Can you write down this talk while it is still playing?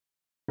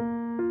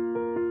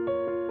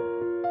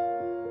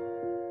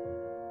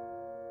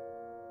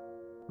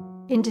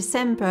In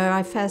December,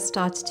 I first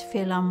started to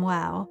feel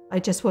unwell. I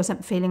just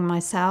wasn't feeling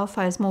myself.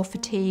 I was more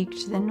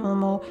fatigued than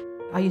normal.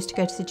 I used to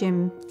go to the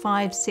gym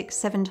 5, 6,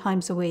 7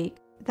 times a week.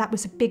 That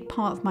was a big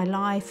part of my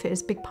life. It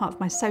was a big part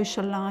of my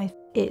social life.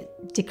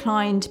 It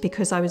declined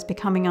because I was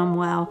becoming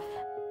unwell.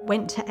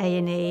 Went to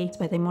A&E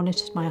where they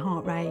monitored my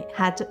heart rate,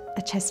 had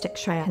a chest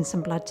x-ray and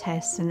some blood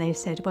tests, and they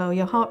said, well,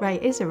 your heart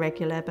rate is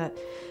irregular, but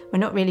we're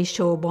not really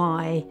sure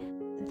why.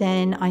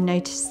 Then I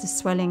noticed the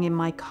swelling in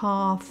my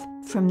calf.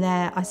 From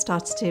there, I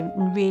started to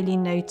really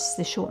notice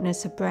the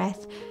shortness of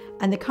breath.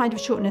 And the kind of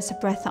shortness of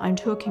breath that I'm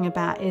talking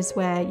about is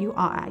where you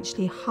are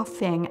actually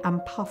huffing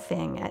and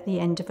puffing at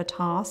the end of a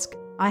task.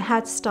 I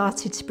had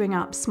started to bring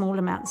up small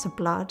amounts of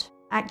blood.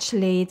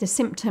 Actually, the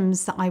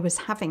symptoms that I was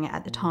having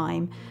at the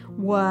time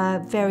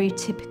were very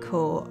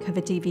typical of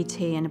a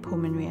DVT and a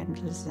pulmonary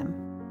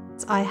embolism.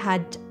 I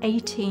had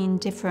 18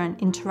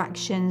 different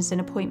interactions and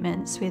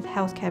appointments with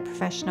healthcare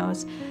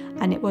professionals,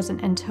 and it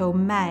wasn't until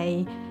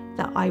May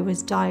that I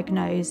was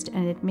diagnosed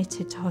and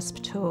admitted to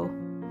hospital.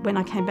 When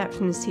I came back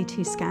from the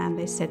CT scan,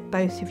 they said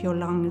both of your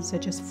lungs are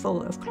just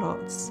full of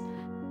clots.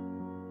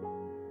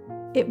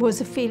 It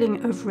was a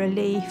feeling of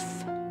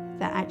relief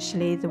that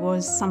actually there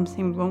was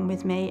something wrong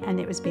with me and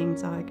it was being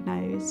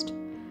diagnosed.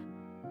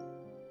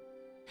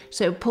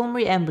 So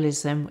pulmonary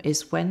embolism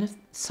is when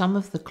some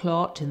of the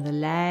clot in the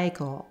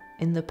leg or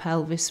in the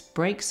pelvis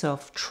breaks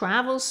off,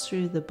 travels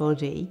through the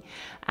body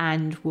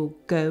and will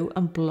go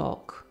and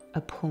block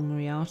a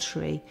pulmonary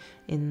artery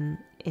in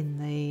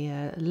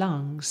the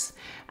lungs.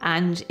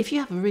 And if you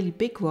have a really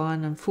big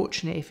one,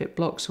 unfortunately, if it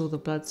blocks all the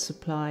blood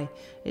supply,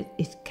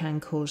 it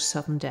can cause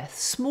sudden death.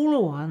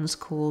 Smaller ones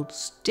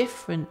cause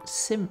different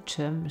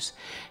symptoms.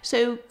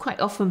 So quite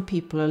often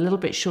people are a little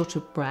bit short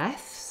of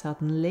breath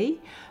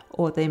suddenly,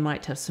 or they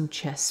might have some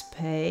chest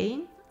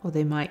pain, or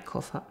they might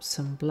cough up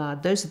some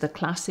blood. Those are the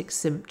classic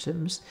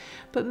symptoms,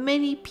 but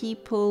many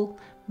people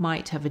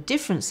might have a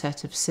different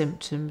set of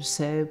symptoms.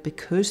 So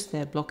because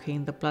they're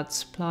blocking the blood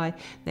supply,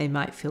 they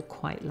might feel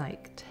quite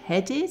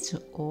lightheaded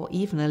or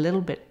even a little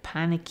bit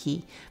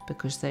panicky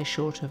because they're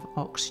short of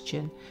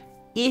oxygen.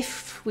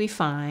 If we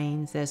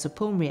find there's a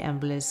pulmonary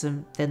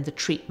embolism, then the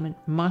treatment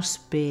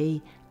must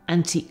be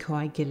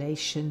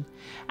anticoagulation.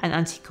 And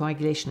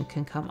anticoagulation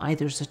can come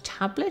either as a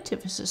tablet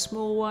if it's a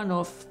small one,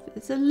 or if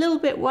it's a little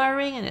bit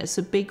worrying and it's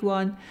a big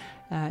one,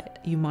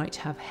 you might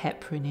have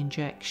heparin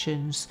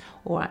injections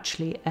or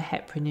actually a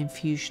heparin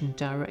infusion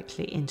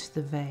directly into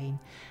the vein.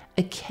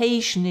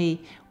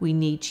 Occasionally we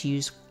need to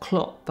use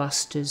clot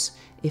busters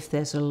if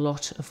there's a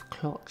lot of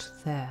clot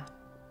there.